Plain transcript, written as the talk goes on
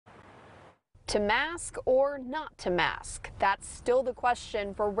To mask or not to mask? That's still the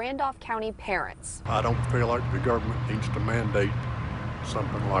question for Randolph County parents. I don't feel like the government needs to mandate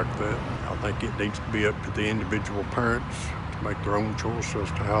something like that. I think it needs to be up to the individual parents to make their own choice as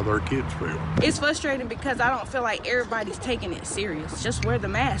to how their kids feel. It's frustrating because I don't feel like everybody's taking it serious. Just wear the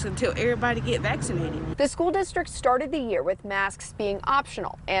mask until everybody get vaccinated. The school district started the year with masks being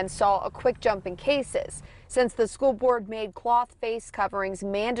optional and saw a quick jump in cases. Since the school board made cloth face coverings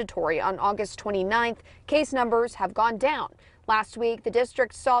mandatory on August 29th, case numbers have gone down. Last week, the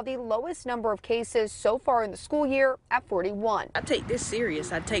district saw the lowest number of cases so far in the school year at 41. I take this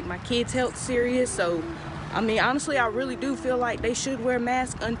serious. I take my kids' health serious. So, I mean, honestly, I really do feel like they should wear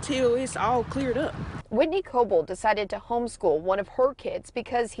masks until it's all cleared up. Whitney Coble decided to homeschool one of her kids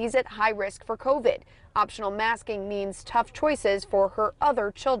because he's at high risk for COVID. Optional masking means tough choices for her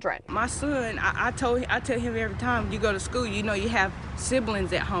other children. My son, I tell him every time you go to school, you know, you have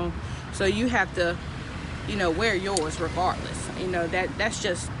siblings at home, so you have to, you know, wear yours regardless. You know, that's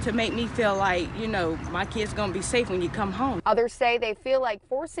just to make me feel like, you know, my kid's gonna be safe when you come home. Others say they feel like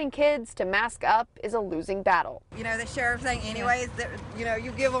forcing kids to mask up is a losing battle. You know, they share everything anyways. That, you know,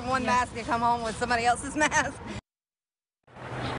 you give them one mask and come home with somebody else's mask.